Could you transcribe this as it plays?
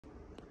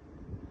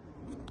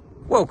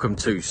Welcome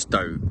to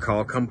Stowe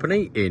Car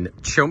Company in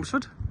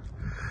Chelmsford.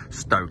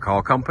 Stowe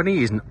Car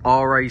Company is an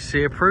RAC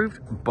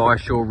approved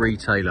Buy-Sure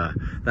retailer.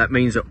 That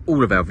means that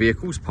all of our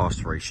vehicles pass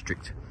through a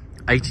strict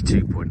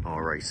 82-point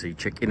RAC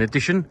check in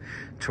addition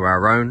to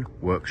our own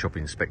workshop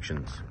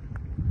inspections.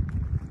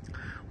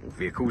 All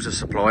vehicles are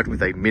supplied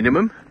with a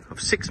minimum of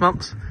 6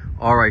 months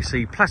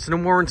RAC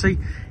Platinum warranty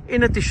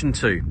in addition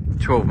to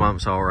 12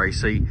 months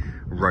RAC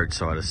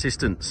roadside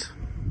assistance.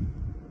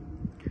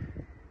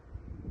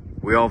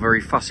 We are very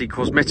fussy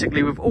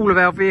cosmetically with all of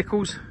our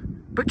vehicles,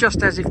 but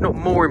just as if not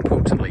more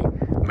importantly,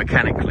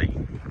 mechanically.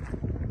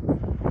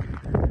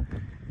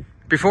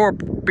 Before I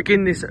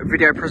begin this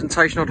video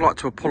presentation, I'd like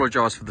to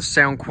apologise for the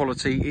sound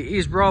quality. It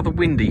is rather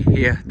windy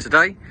here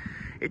today.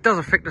 It does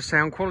affect the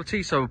sound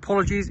quality, so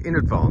apologies in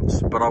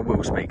advance, but I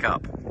will speak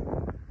up.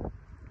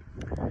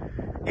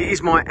 It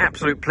is my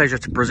absolute pleasure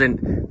to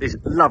present this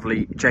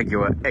lovely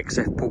Jaguar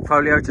XF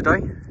portfolio today.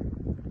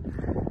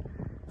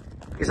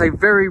 It's a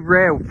very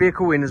rare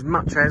vehicle in as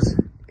much as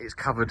it's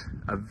covered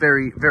a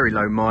very, very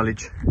low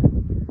mileage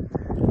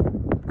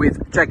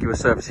with Jaguar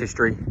service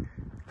history,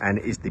 and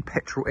it is the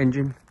petrol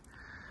engine.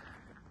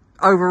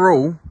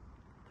 Overall,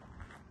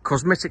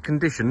 cosmetic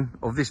condition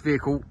of this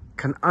vehicle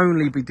can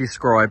only be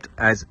described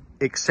as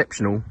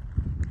exceptional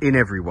in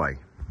every way.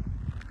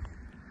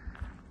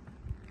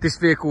 This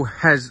vehicle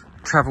has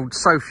travelled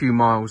so few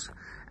miles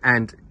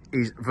and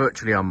is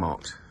virtually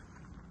unmarked.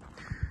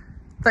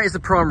 That is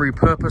the primary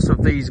purpose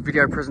of these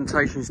video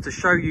presentations, to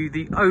show you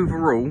the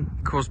overall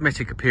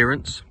cosmetic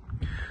appearance.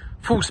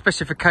 Full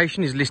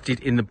specification is listed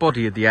in the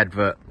body of the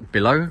advert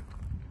below.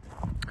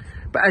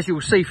 But as you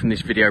will see from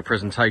this video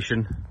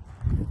presentation,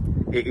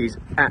 it is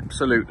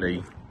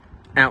absolutely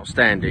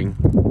outstanding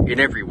in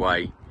every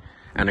way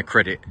and a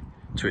credit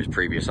to its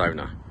previous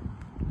owner.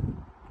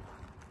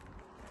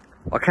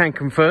 I can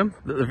confirm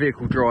that the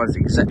vehicle drives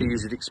exactly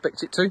as you'd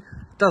expect it to,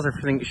 does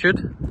everything it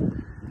should.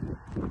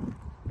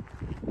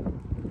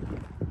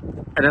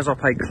 And as I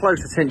pay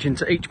close attention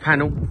to each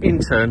panel in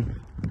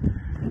turn,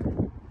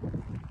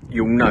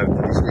 you'll know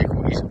that this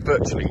vehicle is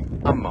virtually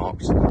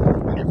unmarked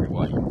in every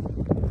way.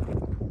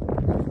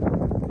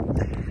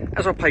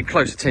 As I pay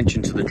close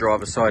attention to the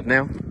driver's side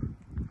now,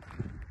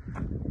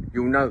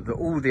 you'll note that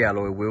all the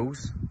alloy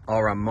wheels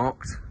are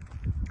unmarked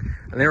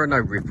and there are no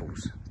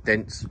ripples,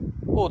 dents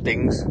or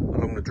dings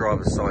along the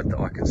driver's side that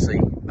I can see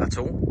at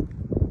all.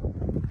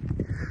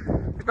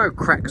 There's no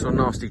cracks or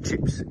nasty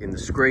chips in the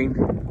screen,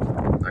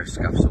 no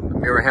scuffs on the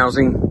mirror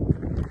housing,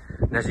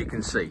 and as you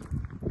can see,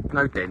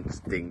 no dents,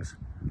 dings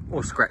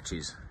or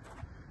scratches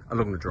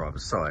along the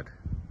driver's side.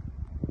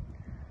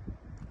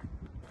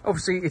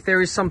 Obviously, if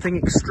there is something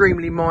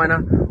extremely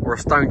minor or a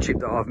stone chip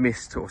that I've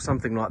missed or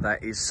something like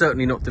that, it's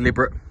certainly not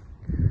deliberate.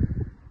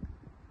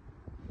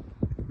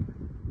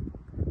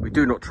 We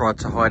do not try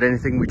to hide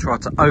anything, we try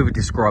to over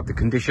describe the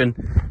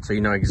condition so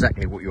you know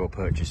exactly what you're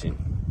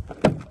purchasing.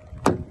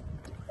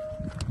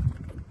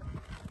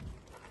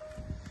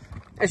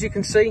 As you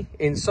can see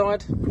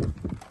inside,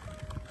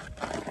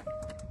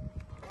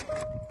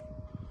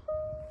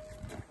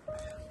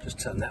 just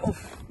turn that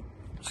off,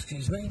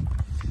 excuse me.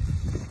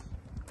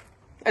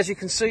 As you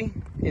can see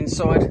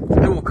inside,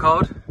 the door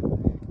card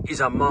is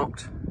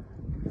unmarked.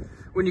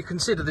 When you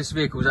consider this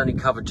vehicle's only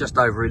covered just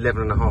over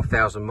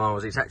 11,500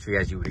 miles, it's actually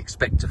as you would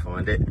expect to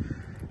find it.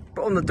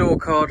 But on the door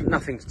card,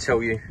 nothing to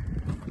tell you.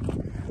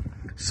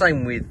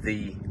 Same with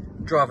the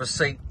driver's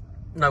seat,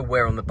 no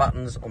wear on the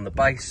buttons, on the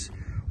base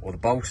or the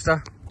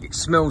bolster. It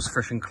smells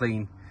fresh and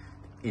clean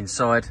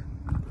inside.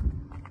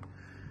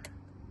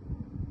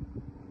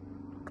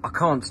 I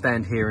can't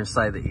stand here and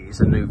say that it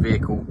is a new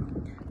vehicle,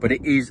 but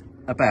it is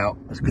about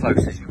as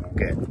close as you will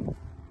get.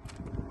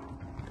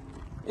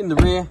 In the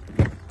rear,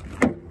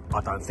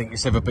 I don't think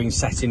it's ever been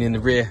sat in the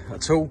rear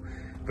at all,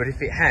 but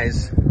if it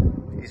has,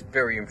 it's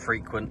very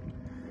infrequent.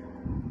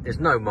 There's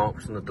no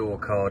marks on the door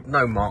card,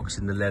 no marks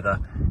in the leather.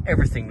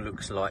 Everything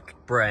looks like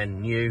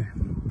brand new.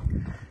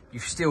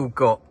 You've still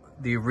got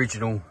the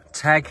original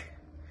tag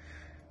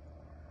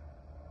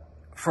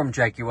from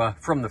Jaguar,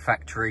 from the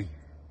factory,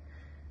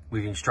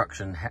 with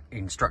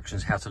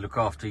instructions how to look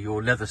after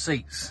your leather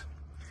seats.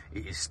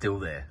 It is still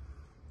there.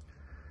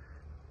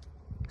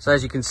 So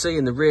as you can see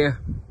in the rear,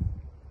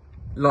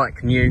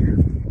 like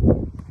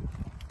new.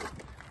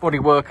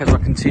 Bodywork as I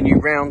continue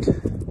round,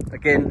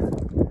 again,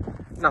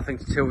 nothing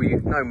to tell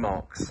you, no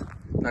marks,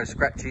 no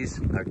scratches,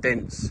 no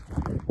dents,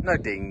 no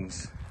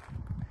dings.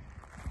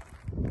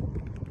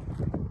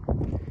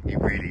 It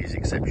really is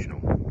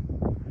exceptional.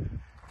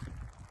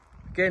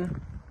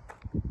 Again,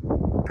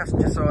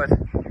 passenger side,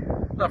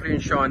 lovely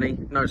and shiny,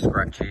 no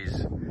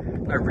scratches,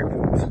 no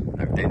ripples,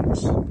 no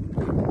dents.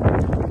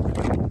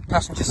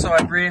 Passenger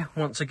side rear,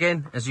 once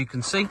again, as you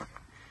can see,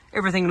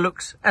 everything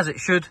looks as it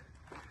should.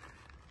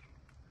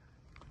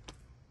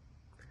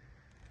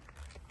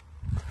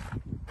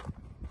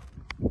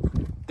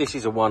 This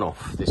is a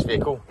one-off, this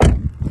vehicle.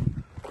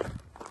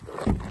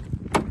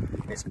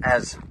 It's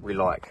as we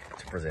like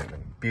to present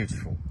them,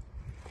 beautiful.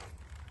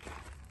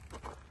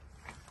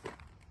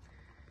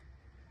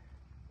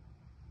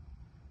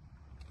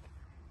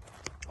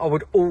 I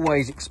would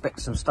always expect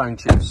some stone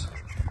chips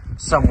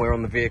somewhere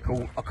on the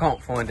vehicle. I can't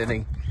find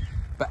any,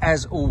 but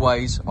as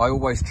always, I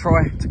always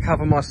try to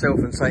cover myself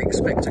and say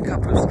expect a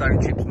couple of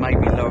stone chips,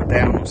 maybe lower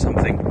down or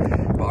something,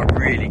 but I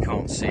really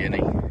can't see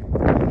any.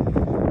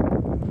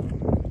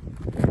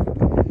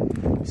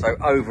 So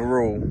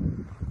overall,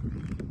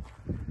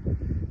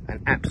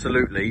 an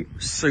absolutely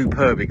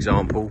superb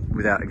example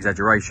without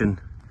exaggeration,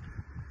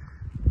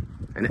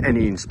 and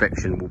any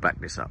inspection will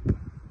back this up.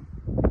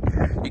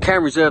 You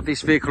can reserve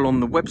this vehicle on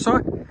the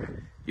website.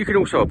 You can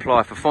also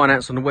apply for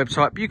finance on the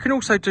website, but you can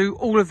also do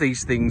all of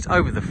these things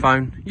over the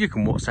phone. You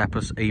can WhatsApp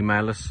us,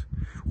 email us,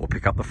 or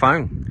pick up the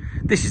phone.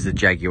 This is the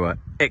Jaguar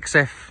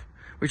XF,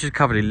 which has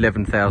covered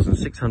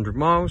 11,600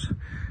 miles.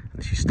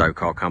 This is Stowe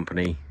Car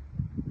Company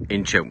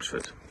in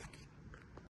Chelmsford.